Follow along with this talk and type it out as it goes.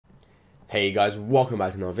Hey guys, welcome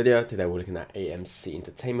back to another video. Today we're looking at AMC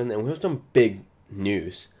Entertainment and we have some big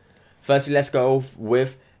news. Firstly, let's go off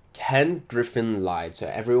with Ken Griffin lied. So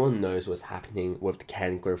everyone knows what's happening with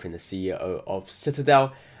Ken Griffin, the CEO of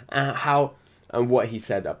Citadel, and what he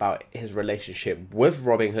said about his relationship with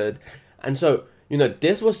Robinhood. And so,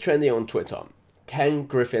 this was trending on Twitter. Ken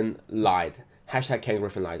Griffin lied. Hashtag Ken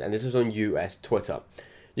Griffin lied. And this was on US Twitter.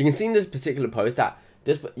 You can see in this particular post that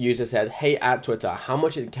this user said, "Hey at Twitter, how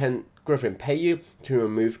much did Ken Griffin pay you to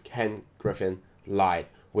remove Ken Griffin lied?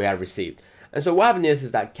 We have received." And so what happened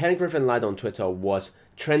is that Ken Griffin lied on Twitter was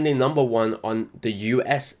trending #1 on the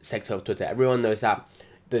US sector of Twitter. Everyone knows that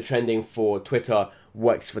the trending for Twitter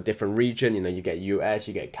works for different region. You get US,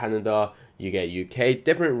 you get Canada, you get UK,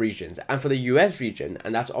 different regions. And for the US region,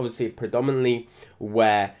 and that's obviously predominantly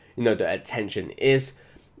where the attention is,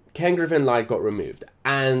 Ken Griffin lied got removed,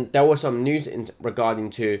 and there was some news regarding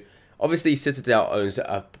to, obviously Citadel owns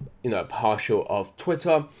a partial of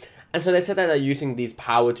Twitter, and so they said that they're using these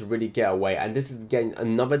power to really get away, and this is again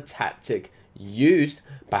another tactic used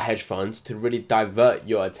by hedge funds to really divert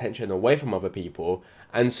your attention away from other people.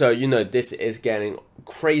 And so this is getting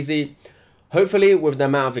crazy. Hopefully with the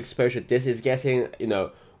amount of exposure this is getting,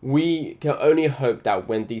 we can only hope that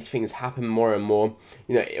when these things happen more and more,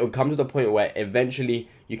 it will come to the point where eventually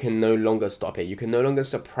you can no longer stop it. You can no longer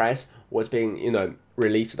suppress what's being,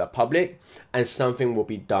 released to the public, and something will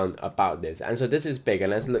be done about this. And so this is big,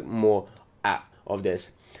 and let's look more of this.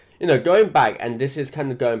 Going back, and this is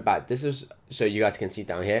kind of going back, this is, so you guys can see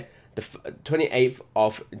down here, the 28th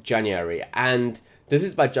of January, and this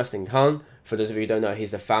is by Justin Khan. For those of you who don't know,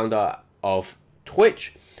 he's the founder of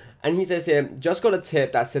Twitch. And he says here, just got a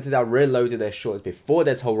tip that Citadel reloaded their shorts before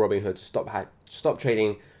they told Robinhood to stop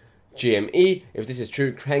trading GME. If this is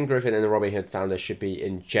true, Ken Griffin and the Robinhood founder should be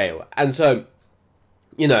in jail. And so,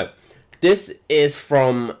 this is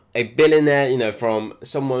from a billionaire, from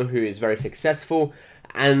someone who is very successful.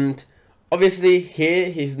 And obviously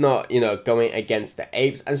here, he's not, going against the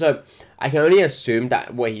apes. And so I can only assume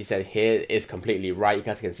that what he said here is completely right. You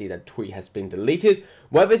guys can see that tweet has been deleted.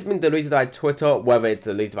 Whether it's been deleted by Twitter, whether it's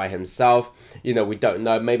deleted by himself, we don't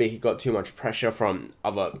know. Maybe he got too much pressure from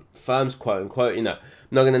other firms, quote unquote. I'm not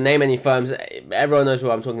going to name any firms. Everyone knows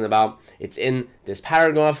what I'm talking about. It's in this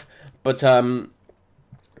paragraph. But,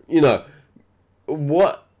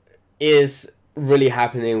 what is really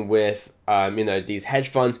happening with, these hedge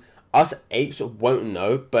funds? Us apes won't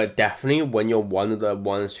know, but definitely when you're one of the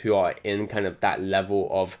ones who are in kind of that level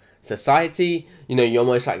of society, you're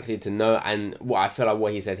most likely to know. And what I feel like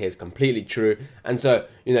what he said here is completely true. And so,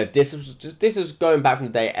 this is going back from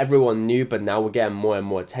the day everyone knew, but now we're getting more and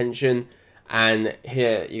more attention. And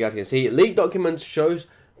here you guys can see leaked documents shows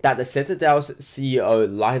that the Citadel's CEO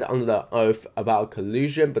lied under the oath about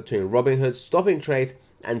collusion between Robinhood stopping trades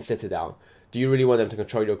and Citadel. Do you really want them to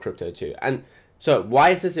control your crypto too? And so why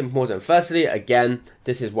is this important? Firstly, again,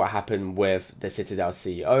 this is what happened with the Citadel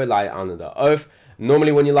CEO, lie under the oath.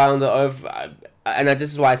 Normally when you lie under the oath, and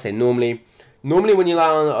this is why I say normally when you lie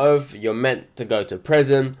under the oath, you're meant to go to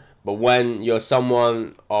prison. But when you're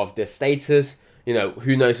someone of this status,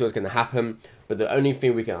 who knows what's going to happen. But the only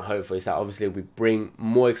thing we can hope for is that obviously we bring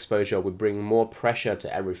more exposure, we bring more pressure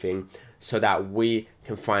to everything so that we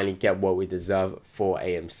can finally get what we deserve for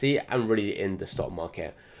AMC and really in the stock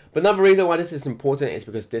market. But another reason why this is important is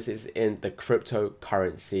because this is in the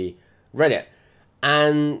cryptocurrency Reddit.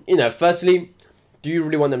 And, firstly, do you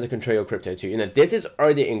really want them to control your crypto too? This is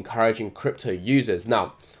already encouraging crypto users.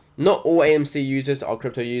 Now, not all AMC users are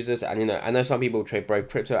crypto users. And, I know some people trade both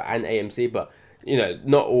crypto and AMC, but,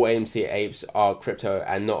 not all AMC apes are crypto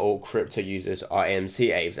and not all crypto users are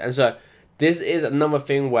AMC apes. And so this is another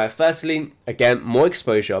thing where, firstly, again, more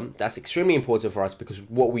exposure. That's extremely important for us because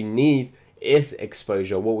what we need is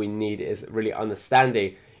exposure. What we need is really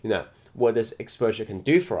understanding, what this exposure can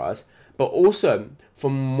do for us, but also for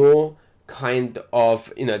more kind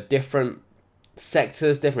of, different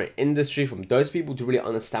sectors, different industry, from those people to really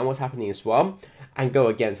understand what's happening as well and go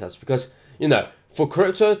against us. Because, for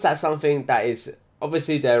crypto, that's something that is,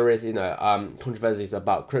 obviously there is, controversies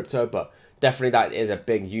about crypto, but definitely that is a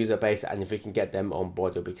big user base. And if we can get them on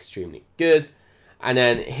board, it'll be extremely good. And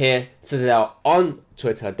then here, Citadel on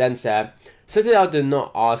Twitter then said, Citadel did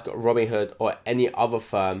not ask Robinhood or any other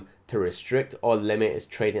firm to restrict or limit its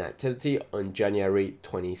trading activity on January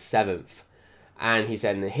 27th. And he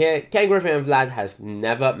said in here, Ken Griffin and Vlad have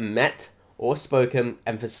never met or spoken,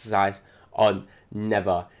 emphasized on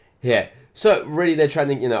never here. So really they're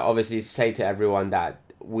trying to, obviously say to everyone that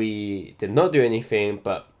we did not do anything,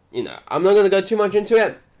 but, I'm not going to go too much into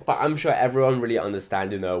it, but I'm sure everyone really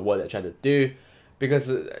understands, what they're trying to do. Because,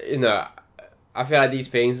 I feel like these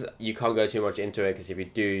things, you can't go too much into it, because if you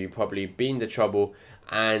do, you probably be into trouble.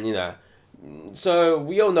 And, you know, so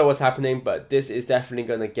we all know what's happening, but this is definitely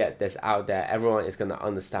going to get this out there. Everyone is going to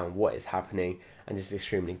understand what is happening, and this is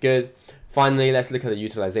extremely good. Finally, let's look at the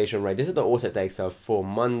utilization rate. This is the auto data for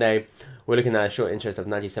Monday. We're looking at a short interest of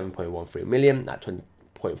 97.13 million at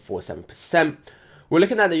 20.47%. We're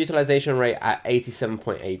looking at the utilization rate at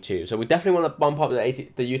 87.82. So we definitely want to bump up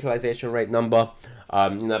the utilization rate number.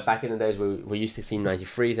 You know, back in the days we used to see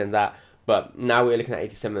 93s and that, but now we're looking at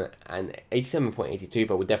 87 and 87.82,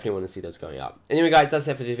 but we definitely want to see those going up. Anyway, guys, that's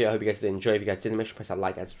it for this video. I hope you guys did enjoy. If you guys did, make sure to press that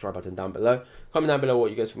like and subscribe button down below. Comment down below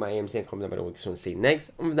what you guys for my AMC, and comment down below what you guys want to see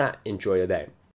next. And with that, enjoy your day.